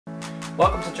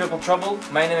Welcome to Triple Trouble,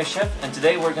 my name is Chef and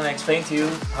today we're going to explain to you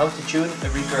how to tune a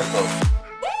recurve bow.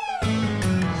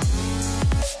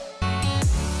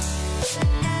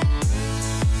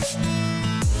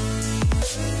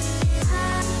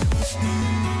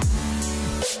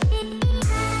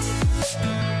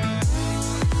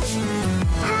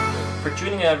 For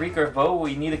tuning a recurve bow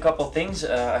we need a couple things.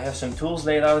 I have some tools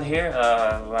laid out here.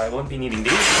 I won't be needing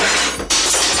these.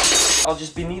 I'll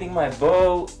just be needing my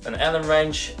bow, an Allen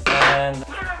wrench and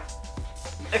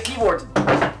a keyboard.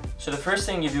 So the first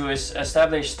thing you do is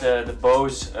establish the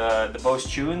bow's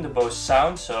tune, the bow's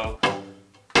sound. So I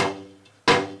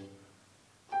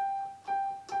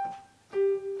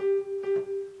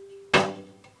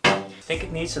think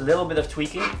it needs a little bit of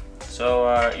tweaking.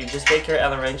 So you just take your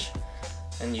Allen wrench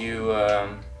and you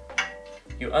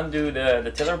undo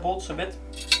the tiller bolts a bit.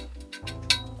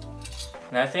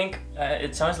 And I think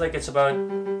it sounds like it's about,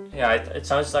 yeah, it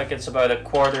sounds like it's about a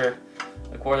quarter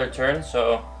turn.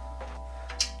 So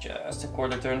just a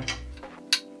quarter turn.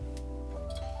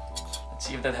 Let's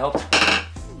see if that helped.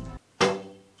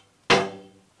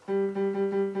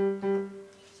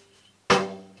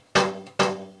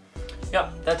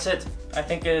 Yeah, that's it. I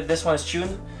think this one is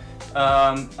tuned.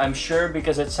 I'm sure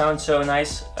because it sounds so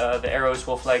nice, the arrows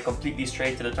will fly completely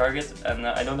straight to the target and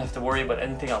I don't have to worry about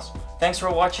anything else. Thanks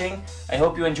for watching. I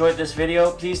hope you enjoyed this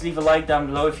video. Please leave a like down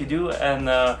below if you do and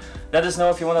let us know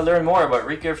if you want to learn more about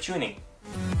recurve tuning.